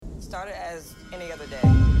started as any other day. As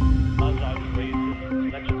I was raising,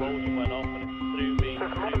 an explosion went off and it threw me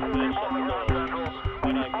through the first set of doors.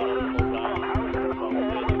 When I got up and round, about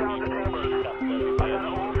 30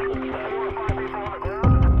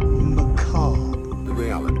 The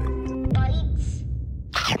reality.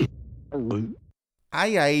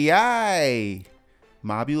 Ay, ay, ay.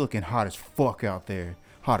 Mob, you looking hot as fuck out there.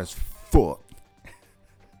 Hot as fuck.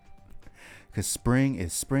 Because spring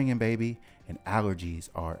is springing, baby, and allergies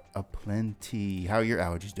are aplenty. How are your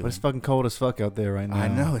allergies doing? But it's fucking cold as fuck out there right now. I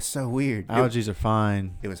know, it's so weird. Allergies are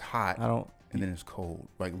fine. It was hot, and then it was cold.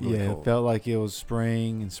 Like, really yeah, cold. it felt like it was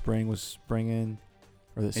spring, and spring was springing,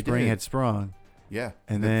 or that spring did. had sprung. Yeah.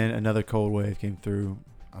 And then another cold wave came through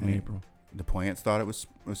in April. The plants thought it was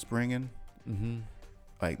springing. Mm-hmm.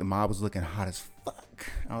 Like, the mob was looking hot as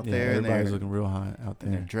fuck out Yeah, there. everybody was looking real hot out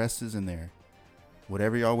in their there. dresses and their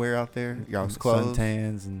whatever y'all wear out there, y'all's clothes,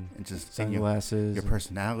 suntans and just sunglasses, your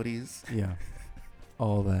personalities. Yeah,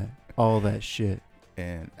 all that shit.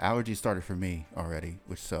 And allergies started for me already,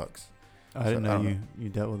 which sucks. I didn't know you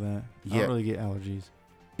dealt with that. Yeah. I don't really get allergies.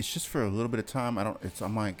 It's just for a little bit of time.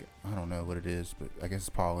 I'm like, I don't know what it is, but I guess it's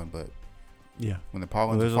pollen. But yeah, when the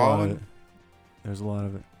pollen's there's falling, there's a lot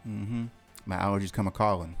of it. Mm-hmm. My allergies come a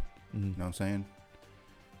calling. Mm-hmm. You know what I'm saying?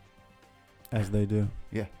 As they do.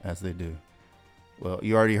 Yeah, as they do. Well,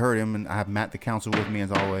 you already heard him, and I have Matt the counsel with me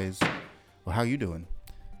as always. Well, how you doing?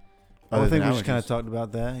 I think we just kind of talked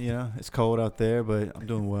about that. You know, it's cold out there, but I'm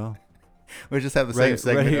doing well. We just have the same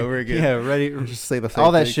segment over again. Yeah, ready. Just say the same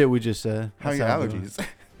all that thing. shit we just said. How are your allergies?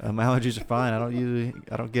 My allergies are fine. I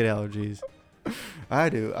don't get allergies. I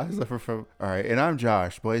do. I suffer from. All right, and I'm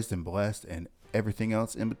Josh, blazed and blessed, and everything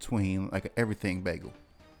else in between, like an everything bagel.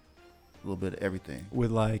 A little bit of everything.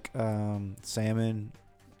 With like salmon.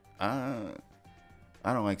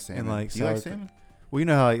 I don't like salmon. And like do you like salmon? Well, you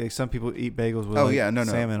know how like some people eat bagels with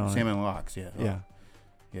salmon on it. Salmon lox, yeah. Yeah.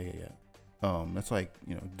 Yeah. That's like,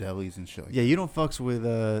 delis and shit like yeah, you don't fucks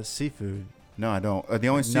with seafood. No, I don't. The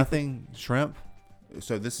only nothing shrimp.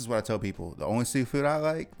 So this is what I tell people. The only seafood I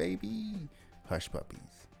like, baby, hush puppies.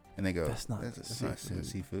 And they go, that's not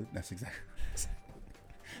seafood. That's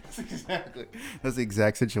the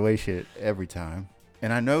exact situation every time.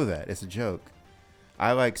 And I know that. It's a joke.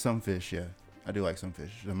 I like some fish, yeah. I do like some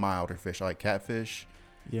fish. The milder fish. I like catfish.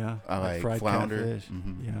 Yeah. I like fried flounder. Catfish.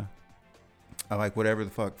 Mm-hmm. Yeah. I like whatever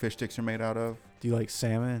the fuck fish sticks are made out of. Do you like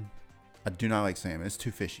salmon? I do not like salmon. It's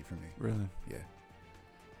too fishy for me. Really? Yeah.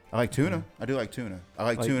 I like tuna. Okay. I do like tuna. I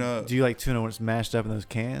like tuna. Do you like tuna when it's mashed up in those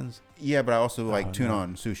cans? Yeah, but I also like tuna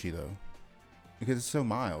on sushi though, because it's so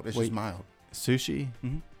mild. It's just mild. Sushi?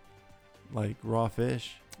 Mm-hmm. Like raw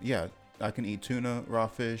fish? Yeah, I can eat tuna, raw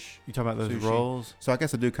fish. You talking about those sushi. rolls? So I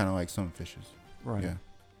guess I do kind of like some fishes. Right. Yeah.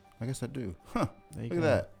 I guess I do. Huh. Look at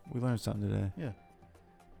that. We learned something today. Yeah.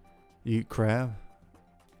 You eat crab?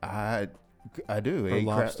 I do. Or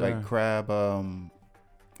lobster? Like crab. Well,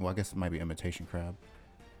 I guess it might be imitation crab.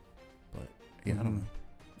 But yeah, I don't know.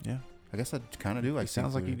 Yeah. I guess I kind of do like. It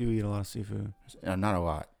sounds like you do eat a lot of seafood. Not a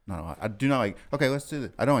lot. I do not like. Okay, let's do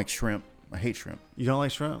this. I don't like shrimp. I hate shrimp. You don't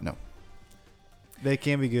like shrimp? No. They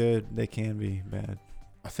can be good. They can be bad.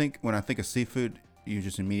 I think when I think of seafood, you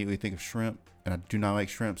just immediately think of shrimp, and I do not like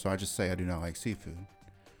shrimp, so I just say I do not like seafood.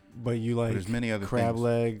 But you like there's many other crab things.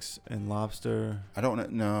 legs and lobster. I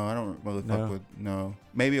don't. No, I don't really fuck with. No,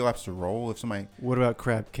 maybe a lobster roll if somebody. What about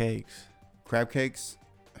crab cakes? Crab cakes.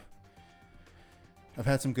 I've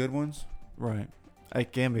had some good ones. Right.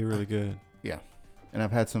 It can be really good. Yeah, and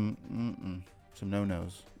I've had some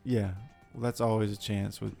no-nos. Yeah. Well, that's always a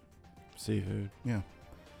chance with seafood. Yeah.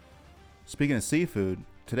 Speaking of seafood,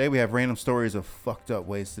 today we have random stories of fucked up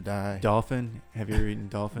ways to die. Dolphin? Have you ever eaten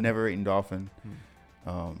dolphin? Never eaten dolphin.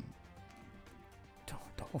 Dolphin?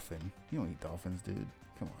 You don't eat dolphins, dude.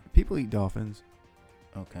 Come on. People eat dolphins.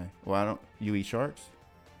 Okay. Well, I don't. You eat sharks?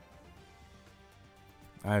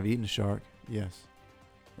 I've eaten a shark. Yes.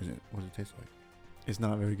 What does it taste like? It's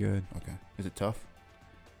not very good. Okay. Is it tough?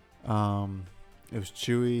 It was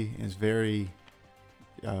chewy and it's very,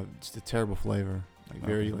 just a terrible flavor. Like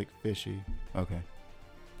very like fishy. Okay.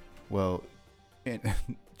 Well,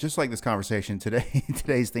 just like this conversation today,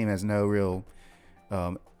 today's theme has no real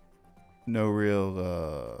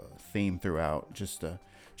theme throughout. Just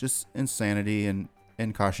insanity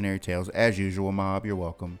and cautionary tales as usual. Mob, you're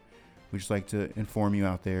welcome. We just like to inform you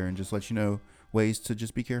out there and just let you know ways to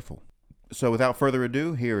just be careful. So without further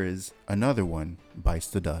ado, here is another one bites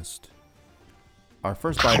the dust. Our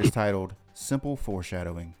first bite is titled Simple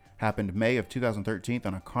Foreshadowing. Happened May of 2013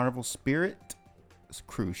 on a Carnival Spirit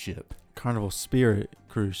cruise ship. Carnival Spirit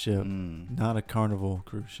cruise ship, not a Carnival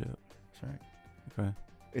cruise ship. That's right. Okay.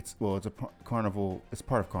 It's carnival. It's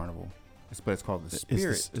part of carnival. But it's called the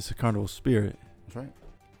Spirit. It's a carnival spirit. That's right.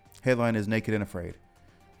 Headline is Naked and Afraid.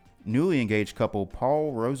 Newly engaged couple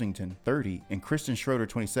Paul Rosington, 30, and Kristen Schroeder,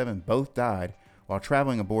 27, both died while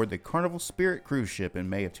traveling aboard the Carnival Spirit cruise ship in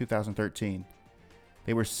May of 2013.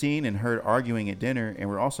 They were seen and heard arguing at dinner and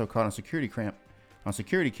were also caught on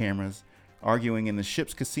security cameras arguing in the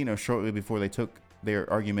ship's casino shortly before they took their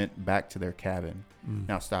argument back to their cabin.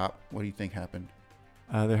 Now stop. What do you think happened?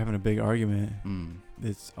 They're having a big argument.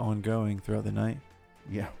 It's ongoing throughout the night.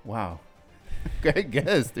 Yeah. Wow. Great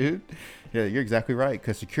guess, dude. Yeah, you're exactly right.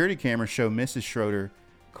 Because security cameras show Mrs. Schroeder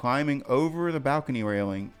climbing over the balcony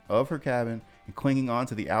railing of her cabin and clinging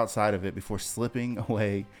onto the outside of it before slipping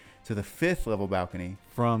away to the 5th level balcony.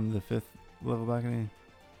 From the 5th level balcony?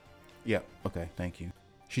 Yeah. Okay. Thank you.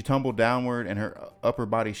 She tumbled downward and her upper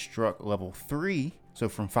body struck level 3. So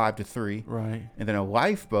from 5 to 3. Right. And then a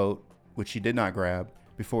lifeboat, which she did not grab,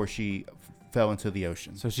 before she fell into the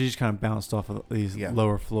ocean. So she just kind of bounced off of these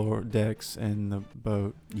lower floor decks and the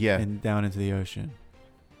boat and down into the ocean.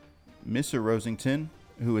 Mr. Rosington,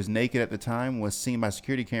 who was naked at the time, was seen by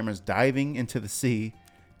security cameras diving into the sea,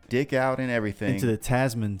 dick out and everything. Into the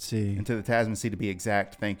Tasman Sea. Into the Tasman Sea, to be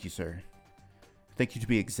exact. Thank you, sir. Thank you, to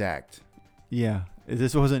be exact. Yeah.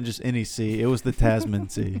 This wasn't just any sea. It was the Tasman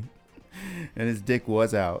Sea. And his dick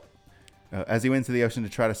was out. As he went into the ocean to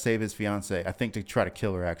try to save his fiancée. I think to try to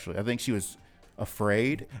kill her, actually. I think she was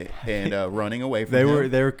afraid and running away from him.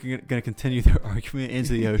 They were going to continue their argument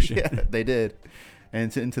into the ocean. Yeah, they did.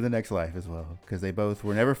 And into the next life as well. Because they both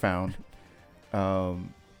were never found. They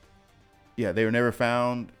were never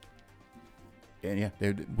found. And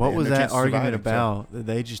what was that argument about? So.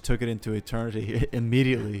 They just took it into eternity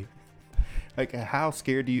immediately. Like, how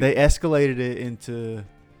scared do you... They escalated it into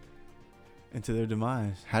their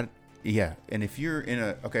demise. Yeah, and if you're in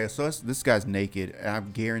a... Okay, so this guy's naked, and I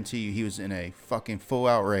guarantee you he was in a fucking full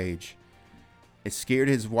outrage. It scared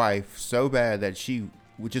his wife so bad that she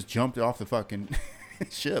would just jumped off the fucking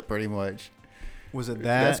ship, pretty much. Was it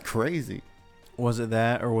that? That's crazy. Was it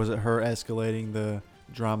that, or was it her escalating the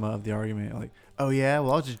drama of the argument? Like, oh yeah,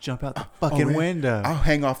 well, I'll just jump out the fucking window. I'll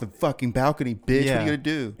hang off the fucking balcony, bitch. Yeah. What are you going to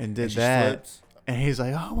do? And did that. Slips. And he's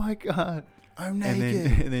like, oh my God. I'm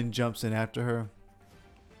naked. And then jumps in after her.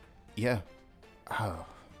 Yeah. Oh.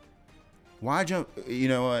 Why jump? You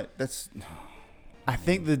know what? That's... I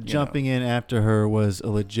think the jumping in after her was a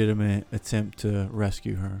legitimate attempt to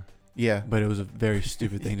rescue her. Yeah. But it was a very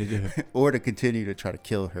stupid thing to do. Or to continue to try to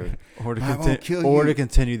kill her. Or to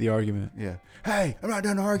continue the argument. Yeah. Hey, I'm not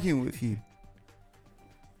done arguing with you.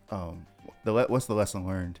 What's the lesson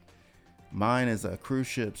learned? Mine is cruise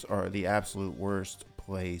ships are the absolute worst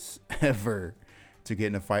place ever to get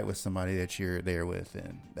in a fight with somebody that you're there with,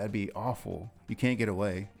 and that'd be awful. You can't get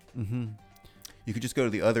away. Mm-hmm. You could just go to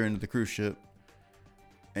the other end of the cruise ship,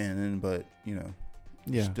 but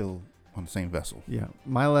you're still on the same vessel. Yeah.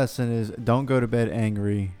 My lesson is don't go to bed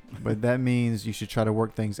angry, but that means you should try to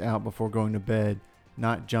work things out before going to bed,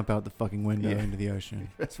 not jump out the fucking window into the ocean.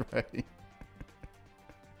 That's right.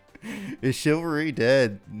 Is chivalry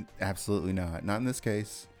dead? Absolutely not. Not in this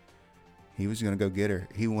case. He was going to go get her.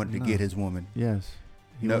 He wanted to get his woman. Yes.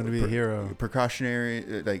 He wanted to be a hero.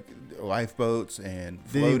 Precautionary, like lifeboats and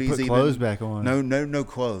floaties. Did he put clothes back on? No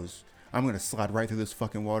clothes. I'm going to slide right through this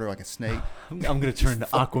fucking water like a snake. I'm going to turn to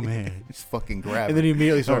Aquaman. Just fucking grab And then he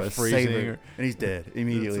immediately starts freezing. And he's dead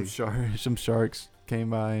immediately. Some sharks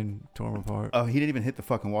came by and tore him apart. Oh, he didn't even hit the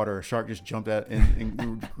fucking water. A shark just jumped out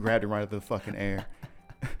and grabbed him right out of the fucking air.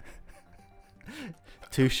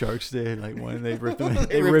 2 sharks did. Like one, they ripped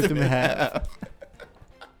him in half.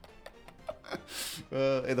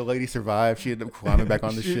 And the lady survived. She ended up climbing back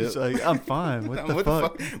on the ship. She's like, I'm fine. What the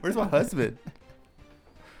fuck? Where's my husband?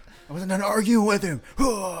 I wasn't done arguing with him.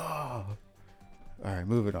 All right,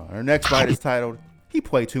 moving on. Our next fight is titled "He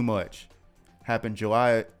Played Too Much." Happened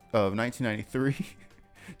July of 1993.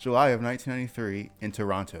 July of 1993 in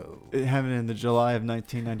Toronto. It happened in the July of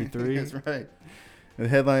 1993. That's right. The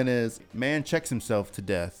headline is "Man Checks Himself to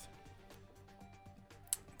Death."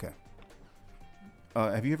 Okay.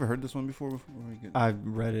 Have you ever heard this one before? I've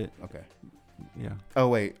read it. Okay. Yeah. Oh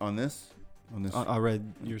wait, on this? I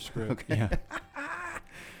read your script. Okay. Yeah.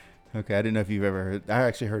 Okay, I didn't know if you've ever heard. I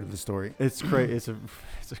actually heard of the story. It's crazy. It's a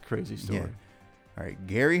crazy story. Yeah. All right,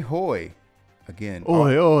 Gary Hoy. Again.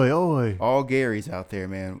 Oi. All Garys out there,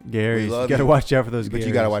 man. Garys. You got to watch out for those Garys. But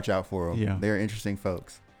you got to watch out for them. Yeah. They're interesting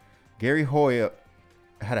folks. Gary Hoy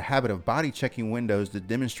had a habit of body checking windows to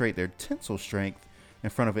demonstrate their tensile strength in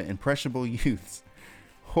front of impressionable youths.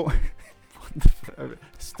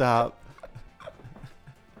 Stop.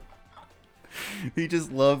 He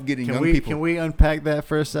just loved getting Can young we people. can we unpack that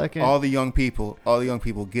for a second? all the young people,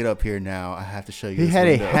 get up here now. I have to show you. He this had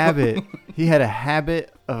window. a habit. He had a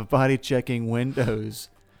habit of body checking windows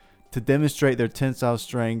to demonstrate their tensile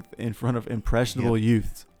strength in front of impressionable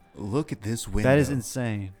youths. Look at this window. That is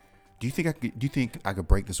insane. Do you think I could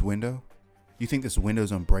break this window? You think this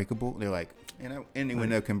window's unbreakable? They're like, any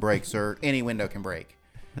window can break, sir. Any window can break.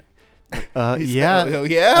 Yeah. Oh,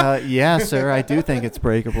 yeah. Yeah, sir. I do think it's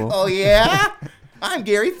breakable. Oh yeah. I'm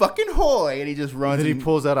Gary fucking Hoy, and he just runs. And then he and-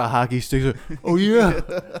 pulls out a hockey stick. He's like, oh yeah,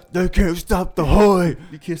 they can't stop the Hoy.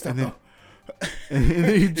 You kissed And him. then, and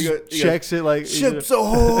then he goes- checks it like Chips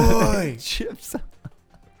ahoy! Chips.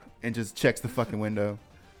 And just checks the fucking window.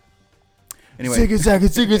 Anyway, Ziggy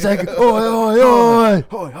zaggy. Oi oi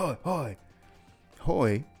oi. Hoy.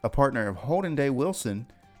 Hoy, a partner of Holden Day Wilson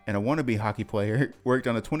and a wannabe hockey player, worked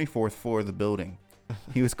on the 24th floor of the building.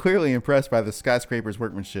 He was clearly impressed by the skyscraper's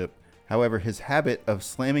workmanship. However, his habit of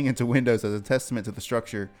slamming into windows as a testament to the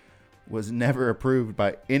structure was never approved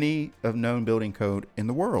by any of known building code in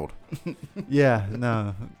the world. Yeah,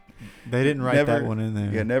 no, they didn't write that one in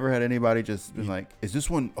there. Yeah, never had anybody just been like, "Is this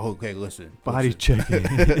one okay? Listen, Body checking.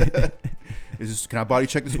 Can I body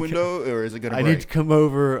check this window, or is it gonna I break?" need to come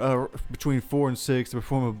over between 4 and 6 to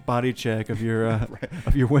perform a body check of your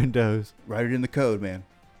of your windows. Write it in the code, man.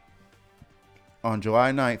 On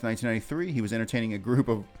July 9th, 1993, he was entertaining a group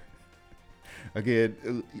of,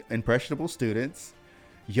 again, impressionable students,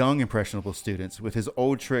 young impressionable students, with his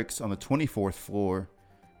old tricks on the 24th floor.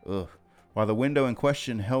 Ugh. While the window in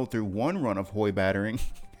question held through one run of Hoy battering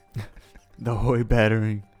The Hoy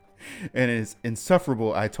battering. and his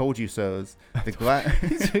insufferable "I told you so's," the glass.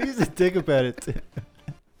 He's a dick about it too.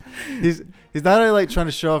 He's not only like trying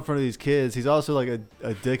to show off in front of these kids. He's also like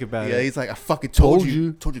a dick about Yeah, it. he's like, "I fucking told Told you.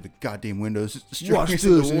 you. Told you the goddamn windows. It's the Watch strongest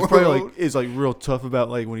this. in the He's world." probably like is like real tough about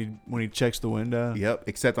like when he checks the window. Yep,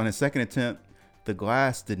 except on his second attempt, the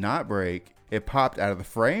glass did not break. It popped out of the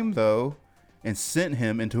frame, though, and sent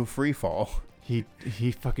him into a free fall. He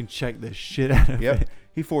fucking checked the shit out of Yep. it.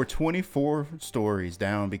 He 24 stories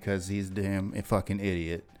down because he's damn a fucking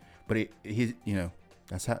idiot. But he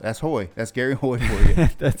that's Hoy. That's Gary Hoy for you.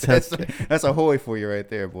 that's a Hoy for you right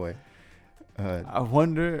there, boy. I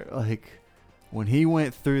wonder, like, when he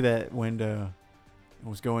went through that window and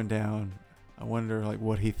was going down, I wonder, like,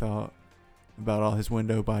 what he thought about all his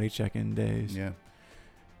window body checking days. Yeah.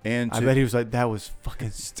 And I bet he was like, that was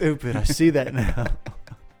fucking stupid. I see that now.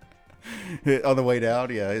 on the way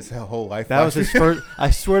down, yeah, his whole life. That was his first, I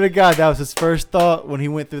swear to God, that was his first thought when he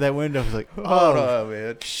went through that window. I was like, oh,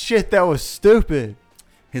 man. shit, that was stupid.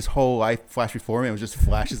 His whole life flashed before him. It was just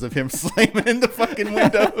flashes of him slamming into fucking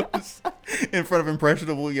windows in front of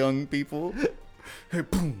impressionable young people. Hey,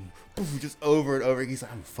 boom, boom, just over and over. He's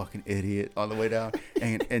like, "I'm a fucking idiot" on the way down.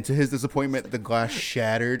 And to his disappointment, the glass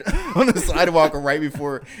shattered on the sidewalk right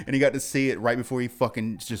before, and he got to see it right before he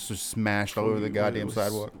fucking just was smashed all over the goddamn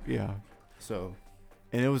sidewalk. Yeah. So,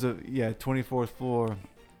 And it was 24th floor.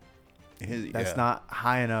 That's yeah. not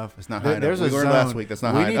high enough. It's not high enough. There's We a learned zone. last week that's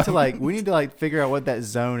not high enough. We need to figure out what that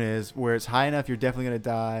zone is where it's high enough you're definitely gonna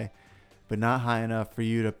die, but not high enough for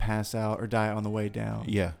you to pass out or die on the way down.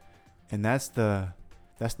 Yeah. And that's the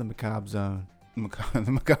macabre zone.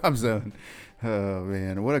 The macabre zone. Oh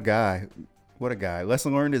man, what a guy! What a guy!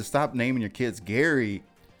 Lesson learned is stop naming your kids Gary.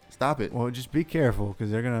 Stop it. Well, just be careful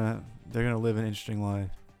because they're gonna live an interesting life.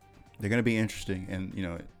 They're gonna be interesting, and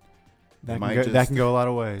That might can, just- go a lot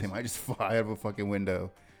of ways. they might just fly out of a fucking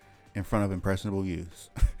window in front of impressionable youths.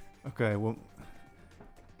 Okay, well,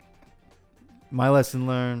 my lesson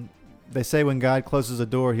learned. They say when God closes a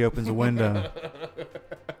door, he opens a window.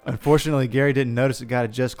 Unfortunately, Gary didn't notice that God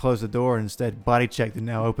had just closed the door and instead body checked the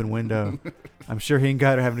now open window. I'm sure he and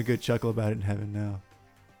God are having a good chuckle about it in heaven now.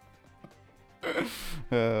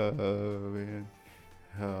 Oh man,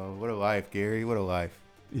 oh what a life, Gary! What a life.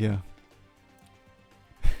 Yeah.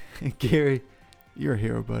 Gary, you're a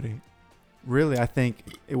hero, buddy. Really, I think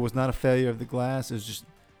it was not a failure of the glass. It was just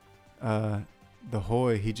the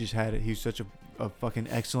Hoy. He just had it. He was such a fucking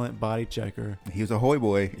excellent body checker. He was a Hoy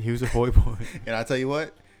boy, He was a Hoy boy. and I tell you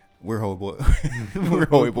what, we're Hoy boy. We're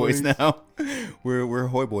Hoy boys now. We're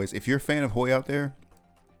Hoy boys. If you're a fan of Hoy out there,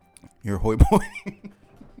 you're a Hoy boy.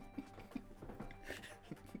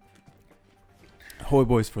 Hoy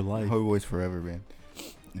boys for life. Hoy boys forever, man.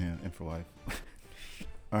 Yeah, and for life.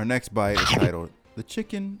 Our next bite is titled "The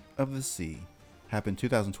Chicken of the Sea." Happened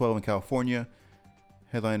 2012 in California.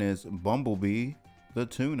 Headline is "Bumblebee the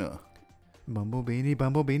Tuna." Bumblebeanie,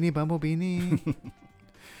 bumblebeanie, bumblebeanie.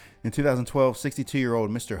 In 2012, 62-year-old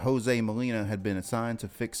Mr. Jose Molina had been assigned to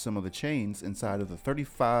fix some of the chains inside of the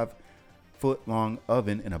 35 8-foot-long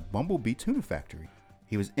oven in a Bumblebee tuna factory.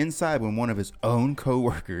 He was inside when one of his own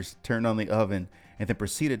co-workers turned on the oven and then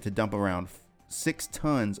proceeded to dump around 6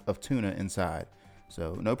 tons of tuna inside.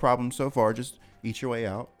 So no problem so far. Just eat your way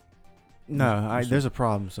out. No, there's a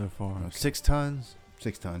problem so far. Okay. 6 tons.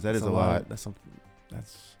 6 tons. That is a lot.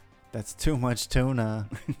 That's too much tuna.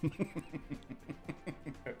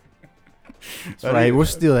 That's I right. didn't- We'll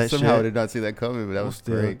steal that Somehow I shit. did not see that coming, but that We'll was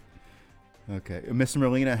steal great. Okay. Mr.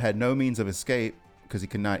 Molina had no means of escape because he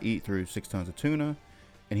could not eat through 6 tons of tuna,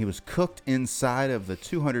 and he was cooked inside of the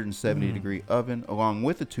 270-degree oven along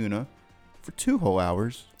with the tuna for 2 whole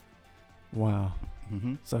hours. Wow.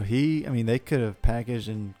 Mm-hmm. So they could have packaged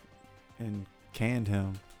and canned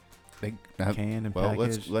him. Canned and Well,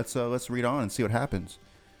 packaged. let's read on and see what happens.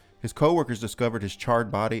 His coworkers discovered his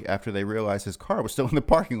charred body after they realized his car was still in the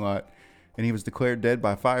parking lot, and he was declared dead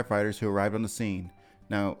by firefighters who arrived on the scene.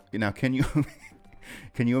 Now, can you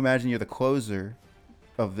can you imagine you're the closer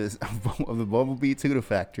of this of the Bumblebee Tuna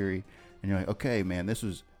Factory, and you're like, okay, man, this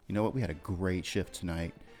was, you know what, we had a great shift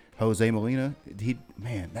tonight. Jose Molina,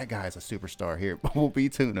 that guy is a superstar here at Bumblebee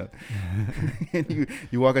Tuna. And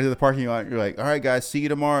you walk into the parking lot, and you're like, all right, guys, see you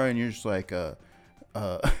tomorrow, and you're just like,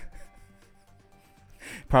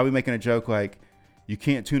 probably making a joke like, you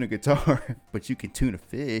can't tune a guitar, but you can tune a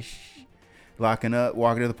fish. Locking up,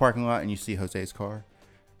 walking to the parking lot, and you see Jose's car,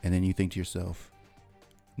 and then you think to yourself,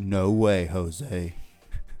 no way, Jose.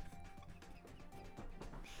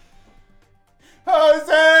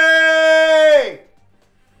 Jose!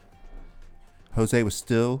 Jose was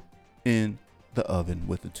still in the oven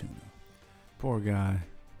with the tuna. Poor guy.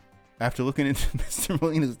 After looking into Mr.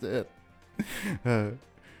 Molina's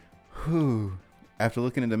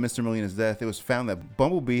death, it was found that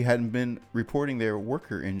Bumblebee hadn't been reporting their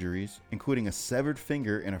worker injuries, including a severed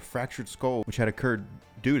finger and a fractured skull, which had occurred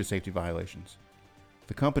due to safety violations.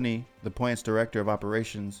 The company, the plant's director of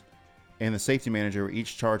operations, and the safety manager were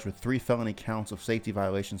each charged with 3 felony counts of safety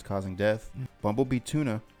violations causing death. Bumblebee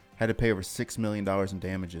Tuna had to pay over $6 million in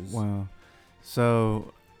damages. Wow.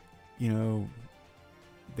 So,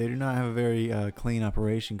 they do not have a very clean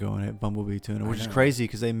operation going at Bumblebee Tuna, which is crazy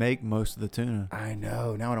because they make most of the tuna. I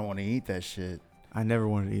know. Now I don't want to eat that shit. I never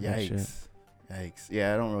wanted to eat that shit. Yikes.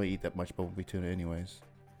 Yeah, I don't really eat that much Bumblebee Tuna anyways.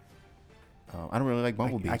 I don't really like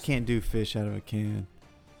bumblebees. I can't do fish out of a can.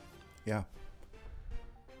 Yeah.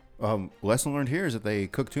 Lesson learned here is that they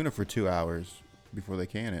cook tuna for 2 hours before they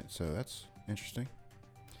can it. So that's interesting.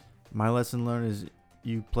 My lesson learned is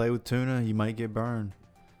you play with tuna, you might get burned.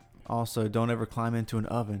 Also, don't ever climb into an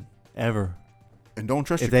oven. Ever. And don't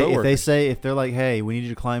trust If your coworkers. if they're like, hey, we need you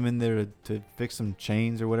to climb in there to fix some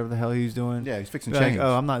chains or whatever the hell he's doing. Yeah, he's fixing They're chains. like,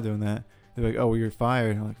 oh, I'm not doing that. They're like, oh, well, you're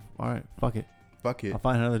fired. I'm like, all right, fuck it. Fuck it. I'll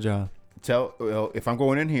find another job. If I'm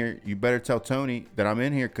going in here, you better tell Tony that I'm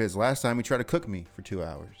in here because last time he tried to cook me for 2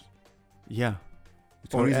 hours. Yeah.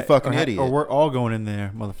 Tony's a fucking idiot. Or we're all going in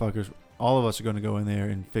there, motherfuckers. All of us are going to go in there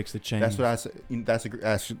and fix the chains. That's what I said.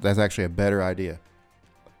 That's actually a better idea.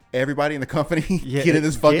 Everybody in the company get in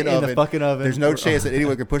this fucking oven. In the fucking oven. There's no chance that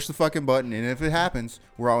anyone can push the fucking button, and if it happens,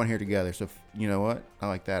 we're all in here together. So you know what? I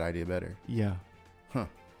like that idea better. Yeah. Huh.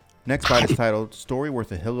 Next bite is titled "Story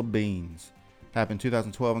Worth a Hill of Beans." Happened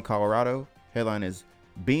 2012 in Colorado. Headline is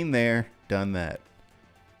 "Been There, Done That."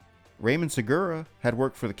 Raymond Segura had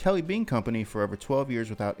worked for the Kelly Bean Company for over 12 years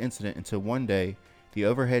without incident until one day the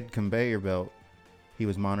overhead conveyor belt he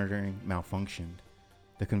was monitoring malfunctioned.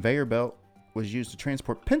 The conveyor belt was used to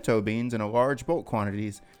transport pinto beans in a large bulk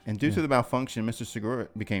quantities, and due to the malfunction, Mr. Segura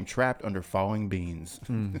became trapped under falling beans.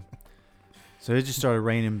 So it just started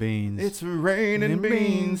raining beans. It's raining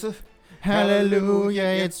beans. Hallelujah,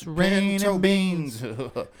 it's raining pinto beans.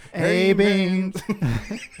 Hey beans.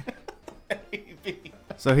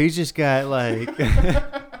 So he just got like...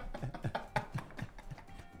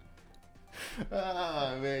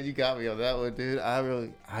 Oh man, you got me on that one, dude.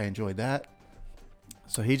 I enjoyed that.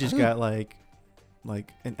 So he just got like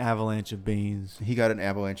an avalanche of beans. He got an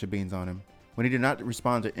avalanche of beans on him. When he did not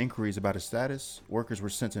respond to inquiries about his status, workers were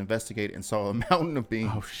sent to investigate and saw a mountain of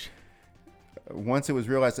beans. Oh shit. Once it was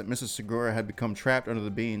realized that Mrs. Segura had become trapped under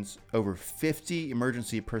the beans, over 50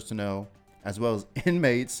 emergency personnel, as well as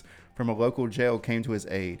inmates from a local jail, came to his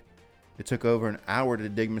aid. It took over an hour to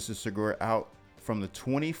dig Mrs. Segura out from the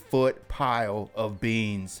 20-foot pile of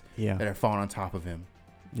beans that had fallen on top of him.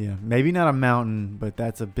 Yeah, maybe not a mountain, but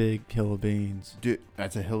that's a big hill of beans. Dude,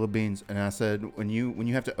 that's a hill of beans. And I said, when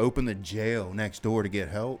you have to open the jail next door to get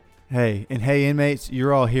help. Hey, inmates,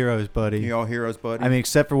 you're all heroes, buddy. You're all heroes, buddy. I mean,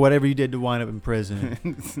 except for whatever you did to wind up in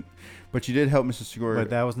prison. But you did help Mrs. Segura. But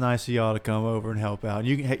that was nice of y'all to come over and help out.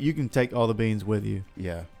 You can take all the beans with you.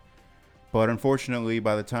 Yeah. But unfortunately,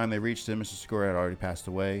 by the time they reached him, Mr. Segura had already passed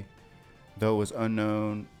away, though it was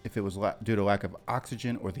unknown if it was due to lack of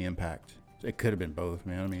oxygen or the impact. It could have been both,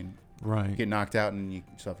 man. I mean, Right. you get knocked out and you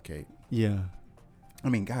suffocate. Yeah. I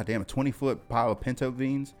mean, goddamn, a 20-foot pile of pinto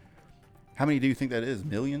beans. How many do you think that is?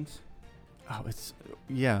 Millions? Oh, it's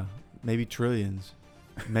maybe trillions,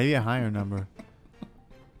 maybe a higher number.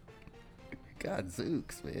 God,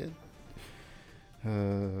 zooks, man.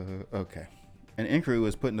 Okay. An inquiry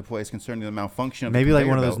was put into place concerning the malfunction of Maybe the like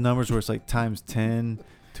one of conveyor those belt. numbers where it's like times 10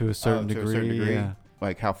 to a certain To a degree. certain degree? Yeah.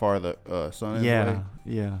 Like how far the sun is Yeah. away?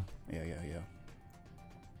 Yeah. Yeah.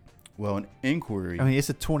 Well, an inquiry. I mean, it's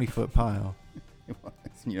a 20-foot pile.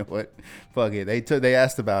 You know what? Fuck it. They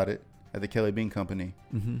asked about it at the Kelly Bean Company.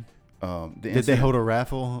 Mm-hmm. The Did they incident- hold a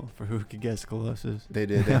raffle for who could guess closest? They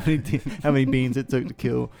did. how many beans it took to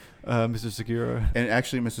kill Mr. Segura? And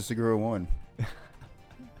actually, Mr. Segura won.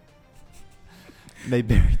 They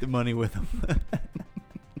buried the money with him.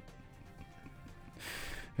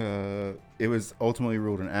 It was ultimately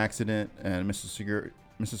ruled an accident, and Mr.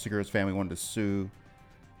 Segura's family wanted to sue,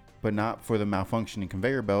 but not for the malfunctioning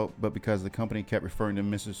conveyor belt, but because the company kept referring to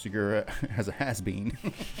Mr. Segura as a has-been.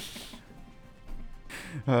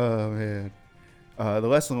 Oh, man. The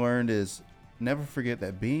lesson learned is never forget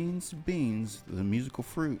that beans, the musical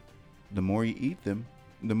fruit, the more you eat them,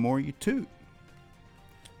 the more you toot.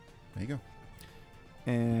 There you go.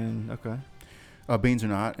 And, okay. Beans are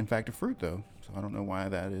not, in fact, a fruit, though. So I don't know why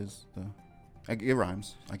that is. It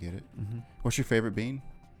rhymes. I get it. Mm-hmm. What's your favorite bean?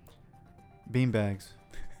 Bean bags.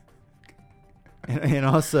 and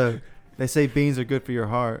also, they say beans are good for your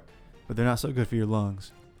heart, but they're not so good for your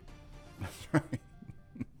lungs. That's right.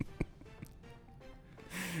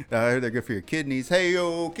 I heard they're good for your kidneys. Hey,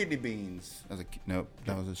 yo, kidney beans. Nope,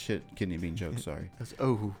 that was a shit kidney bean joke. Sorry.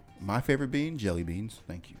 Oh. My favorite bean, jelly beans.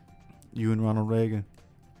 Thank you. You and Ronald Reagan.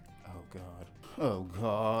 Oh,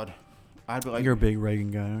 God. I'd be like, You're a big Reagan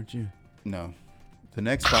guy, aren't you? no. The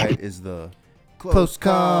next fight is the Close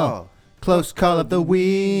call. Close call of the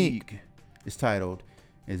week. It's titled,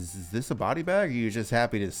 Is This a Body Bag or Are You Just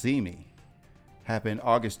Happy to See Me? Happened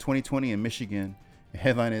August 2020 in Michigan. The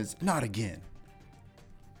headline is, Not Again.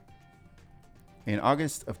 In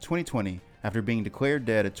August of 2020, after being declared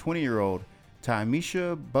dead, a 20-year-old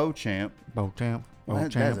Tymisha Beauchamp. Beauchamp.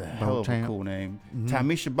 That's a hell of a cool name. Mhm.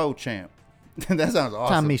 Tymisha Beauchamp. That sounds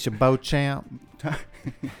awesome. Tymisha Beauchamp.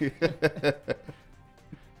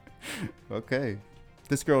 Okay.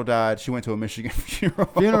 This girl died. She went to a Michigan funeral.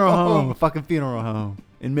 Funeral home. A fucking funeral home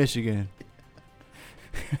in Michigan.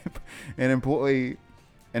 An employee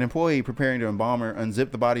preparing to embalm her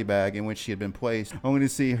unzipped the body bag in which she had been placed, only to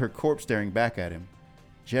see her corpse staring back at him.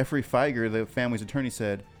 Jeffrey Feiger, the family's attorney,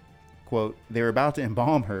 said, quote, they were about to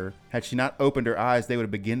embalm her. Had she not opened her eyes, they would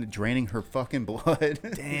have begun draining her fucking blood.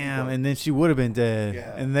 Damn, and then she would have been dead.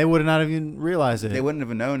 Yeah. And they would have not even realized it. They wouldn't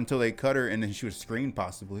have known until they cut her, and then she would have screamed,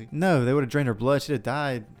 possibly. No, they would have drained her blood. She'd have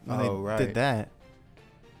died when they Right. did that.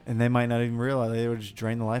 And they might not even realize. They would have just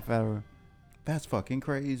drained the life out of her. That's fucking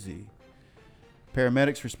crazy.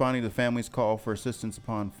 Paramedics responding to the family's call for assistance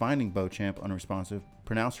upon finding Beauchamp unresponsive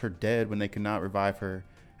pronounced her dead when they could not revive her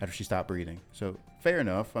after she stopped breathing. So fair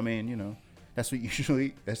enough. I mean, you know, that's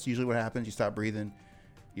usually what happens. You stop breathing,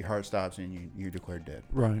 your heart stops, and you're declared dead.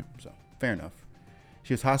 Right. So fair enough.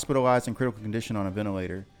 She was hospitalized in critical condition on a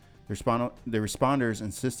ventilator. The responders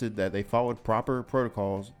insisted that they followed proper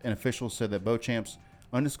protocols, and officials said that Beauchamp's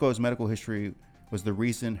undisclosed medical history was the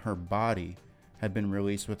reason her body had been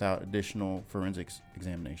released without additional forensics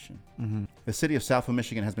examination. Mm-hmm. The city of Southfield,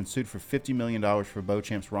 Michigan has been sued for $50 million for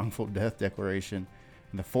Beauchamp's wrongful death declaration.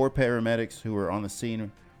 And the 4 paramedics who were on the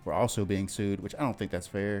scene were also being sued, which I don't think that's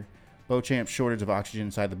fair. Beauchamp's shortage of oxygen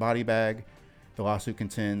inside the body bag, the lawsuit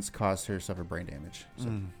contends, caused her to suffer brain damage. So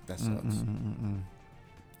that sucks.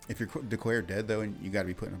 If you're declared dead, though, and you got to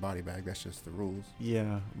be put in a body bag, that's just the rules.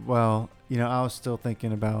 Yeah. Well, you know, I was still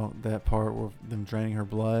thinking about that part where them draining her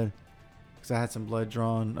blood. Because I had some blood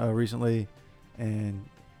drawn recently. And,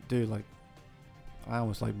 dude, like, I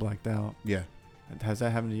almost, like, blacked out. Yeah. Has that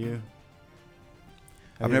happened to you?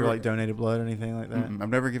 Have I've you ever, never- like, donated blood or anything like that? I've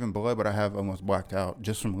never given blood, but I have almost blacked out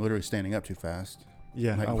just from literally standing up too fast.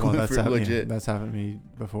 Yeah. Like, Oh, well, that's for happened, legit. that's happened to me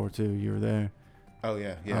before, too. You were there. Oh,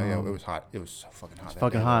 yeah. It was hot. It was so fucking hot. It's that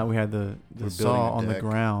fucking day, hot. though. We had the We're saw building a on the deck.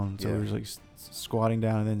 ground. So Yeah. we were, like, squatting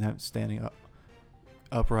down and then standing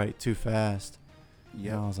upright too fast.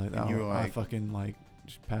 Yeah. And I was like, And you were I like- fucking, like,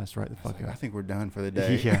 just passed right the I was fuck like, I out. think we're done for the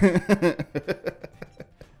day.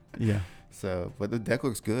 Yeah. So, but the deck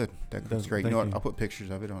looks good. Deck looks does. great. You Thank know what? you. I'll put pictures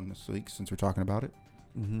of it on this week since we're talking about it.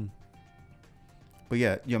 Mm-hmm. But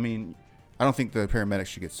yeah, I mean, I don't think the paramedics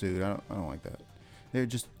should get sued. I don't like that. They're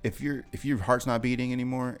just if your heart's not beating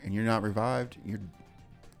anymore and you're not revived, you're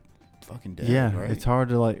fucking dead. Yeah, right? it's hard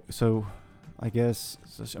to like. So, I guess.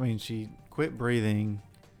 So I mean, she quit breathing,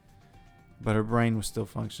 but her brain was still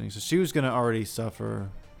functioning. So she was gonna already suffer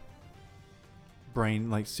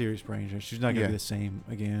serious brain injury. She's not gonna be the same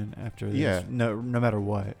again after this. Yeah. No matter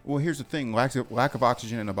what. Well, here's the thing: lack of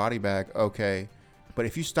oxygen in a body bag. Okay, but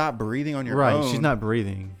if you stop breathing on your Right, own, she's not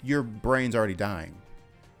breathing. Your brain's already dying.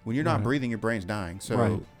 When you're not Right. breathing, your brain's dying. So,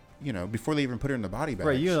 Right. Before they even put her in the body bag.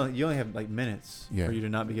 Right, you only have like minutes Yeah. for you to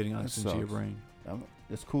not be getting That oxygen to your sucks. brain.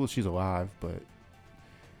 It's cool she's alive, but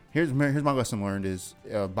here's my lesson learned: is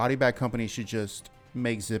body bag companies should just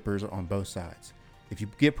make zippers on both sides. If you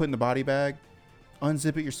get put in the body bag,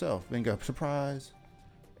 unzip it yourself, then go surprise,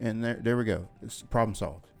 and there we go. It's problem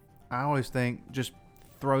solved. I always think just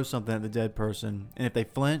throw something at the dead person, and if they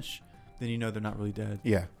flinch, then you know they're not really dead.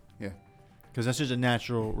 Yeah, Because that's just a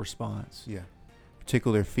natural response. yeah.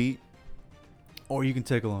 Tickle their feet. Or you can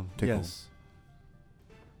tickle them. Tickle 'em. Yes.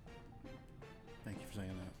 Thank you for saying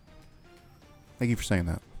that. Thank you for saying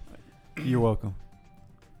that. You're welcome.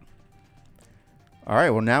 All right,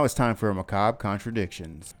 well, now it's time for Macabre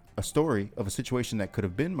Contradictions. A story of a situation that could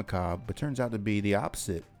have been macabre, but turns out to be the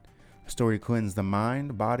opposite. A story to cleanse the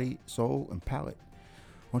mind, body, soul, and palate.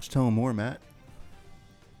 Why don't you tell them more, Matt?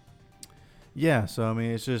 Yeah, so I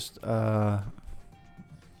mean, it's just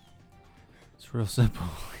it's real simple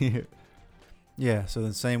here. Yeah, so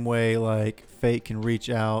the same way like fate can reach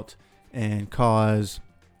out and cause,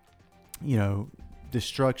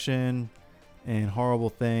 destruction and horrible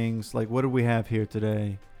things. Like, what do we have here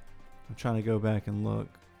today? I'm trying to go back and look.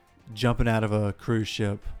 Jumping out of a cruise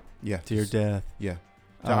ship Yeah. to your death. Yeah.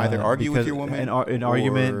 To either argue with because your woman an or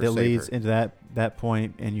argument that save leads her. into that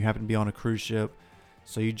point, and you happen to be on a cruise ship,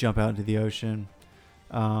 so you jump out into the ocean,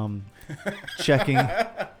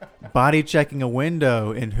 body checking a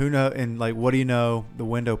window, and what do you know? The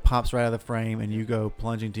window pops right out of the frame, and you go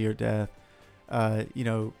plunging to your death.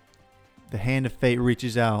 The hand of fate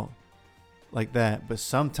reaches out like that, but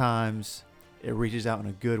sometimes it reaches out in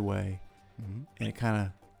a good way, Mhm. and it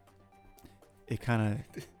kind of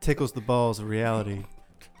tickles the balls of reality.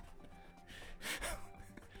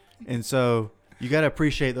 And so you got to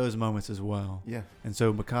appreciate those moments as well. Yeah. And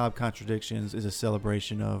so Macabre Contradictions is a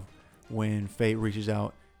celebration of when fate reaches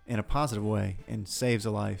out in a positive way and saves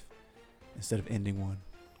a life instead of ending one.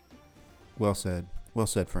 Well said. Well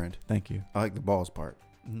said, friend. Thank you. I like the balls part.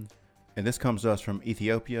 Mhm. And this comes to us from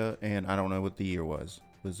Ethiopia, and I don't know what the year was.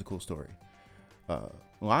 It was a cool story.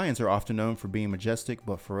 Lions are often known for being majestic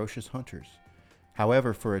but ferocious hunters.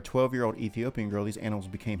 However, for a 12-year-old Ethiopian girl, these animals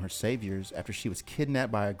became her saviors after she was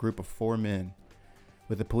kidnapped by a group of 4 men.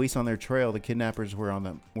 With the police on their trail, the kidnappers were on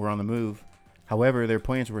the move. However, their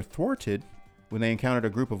plans were thwarted when they encountered a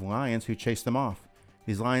group of lions who chased them off.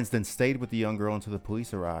 These lions then stayed with the young girl until the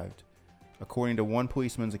police arrived. According to one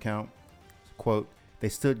policeman's account, quote, "They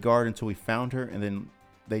stood guard until we found her, and then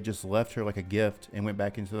they just left her like a gift and went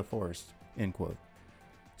back into the forest," end quote.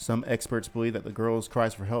 Some experts believe that the girl's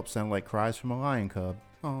cries for help sound like cries from a lion cub.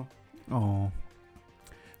 Oh.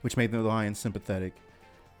 Which made the lions sympathetic.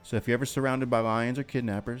 So if you're ever surrounded by lions or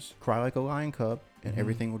kidnappers, cry like a lion cub, and Mhm.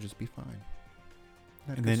 everything will just be fine. Isn't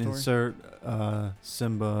that a And good then story? insert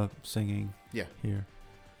Simba singing Yeah. here.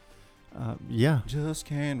 Yeah. Just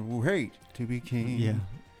can't wait to be king. Yeah.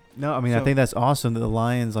 No, I mean, I So- think that's awesome that the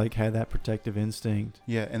lions had that protective instinct.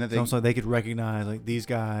 Yeah, and that It's almost like they could recognize these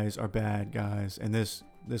guys are bad guys, and this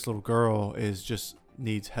little girl just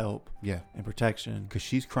needs help yeah, and protection. because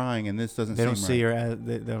she's crying, and this doesn't. They don't seem see right. her as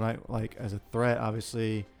they're like as a threat,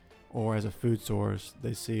 obviously, or as a food source.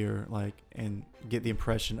 They see her and get the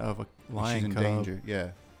impression of a lion She's in cub danger.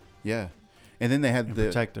 Yeah, yeah. And then they had and the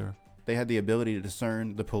protect her. they had the ability to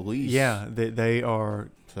discern the police. Yeah, they are.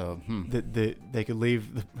 So They could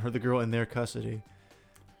leave the girl in their custody.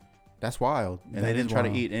 that's wild. And That they is didn't try to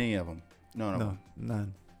wild. eat any of them. No.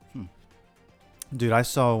 None. Hmm. Dude, I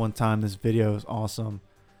saw one time this video is awesome.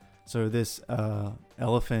 So this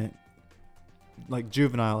elephant,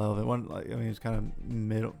 juvenile elephant, it's kind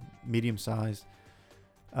of medium sized,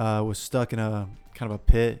 was stuck in a kind of a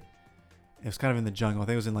pit. It was kind of in the jungle. I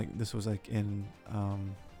think it was in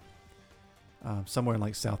somewhere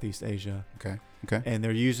in Southeast Asia. Okay. And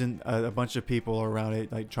they're using a bunch of people around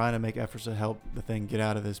it, trying to make efforts to help the thing get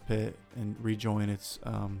out of this pit and rejoin its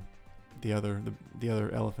the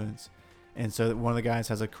other elephants. And so one of the guys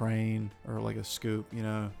has a crane or a scoop,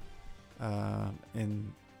 and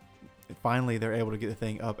finally they're able to get the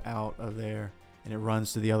thing up out of there, and it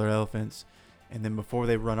runs to the other elephants. And then before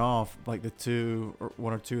they run off, one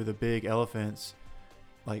or two of the big elephants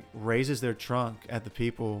raises their trunk at the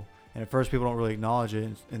people And at first, people don't really acknowledge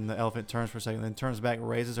it, and the elephant turns for a second, then turns back,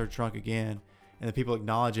 raises her trunk again, and the people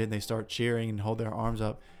acknowledge it, and they start cheering and hold their arms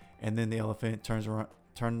up, and then the elephant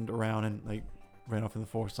turned around and like ran off in the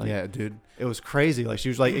forest. Like, yeah, dude, it was crazy. Like she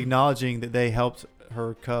was like acknowledging that they helped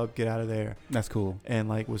her cub get out of there, that's cool. and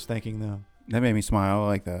like was thanking them. That made me smile. I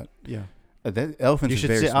like that. Yeah, That elephant's you should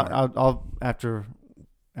very see. smart. I'll after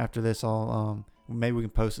this, I'll maybe we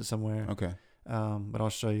can post it somewhere. Okay. But I'll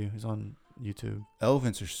show you. It's on YouTube.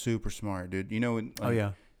 Elephants are super smart, dude. You know, Oh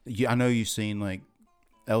yeah. I know you've seen like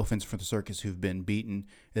elephants from the circus who've been beaten,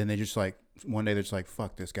 and they just like one day they're just like,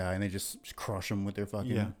 fuck this guy, and they just crush him with their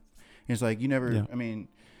fucking. Yeah. And it's like you never. Yeah. I mean,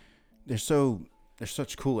 they're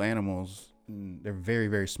such cool animals. And they're very,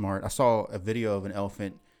 very smart. I saw a video of an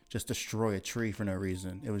elephant just destroy a tree for no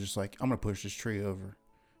reason. It was just like, I'm gonna push this tree over,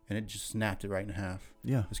 and it just snapped it right in half.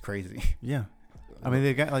 Yeah. It was crazy. Yeah. I mean,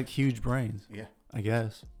 they've got like huge brains. Yeah. I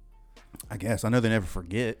guess. I know they never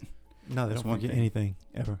forget. No, they That's don't one forget thing. anything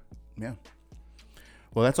ever. Yeah.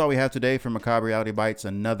 Well, that's all we have today from Macabre Reality Bites.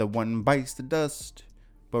 Another one bites the dust.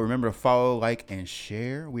 But remember to follow, like, and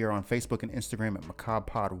share. We are on Facebook and Instagram at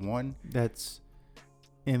MacabrePod1. That's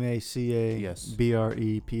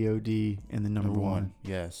MACABREPOD and the number one.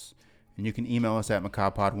 Yes. And you can email us at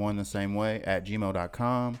MacabrePod1 the same way at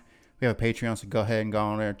gmail.com. We have a Patreon, so go ahead and go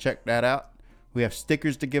on there and check that out. We have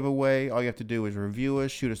stickers to give away. All you have to do is review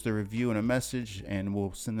us, shoot us the review and a message, and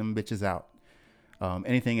we'll send them bitches out.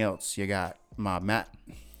 Anything else you got, Matt?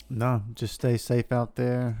 No, just stay safe out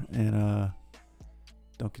there and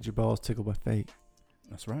don't get your balls tickled by fate.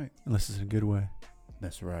 That's right. Unless it's in a good way.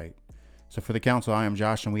 That's right. So for the council, I am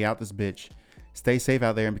Josh, and we out this bitch. Stay safe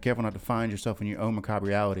out there and be careful not to find yourself in your own macabre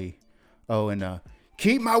reality. Oh, and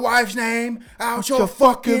keep my wife's name out your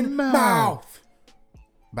fucking mouth.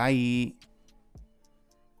 Bye.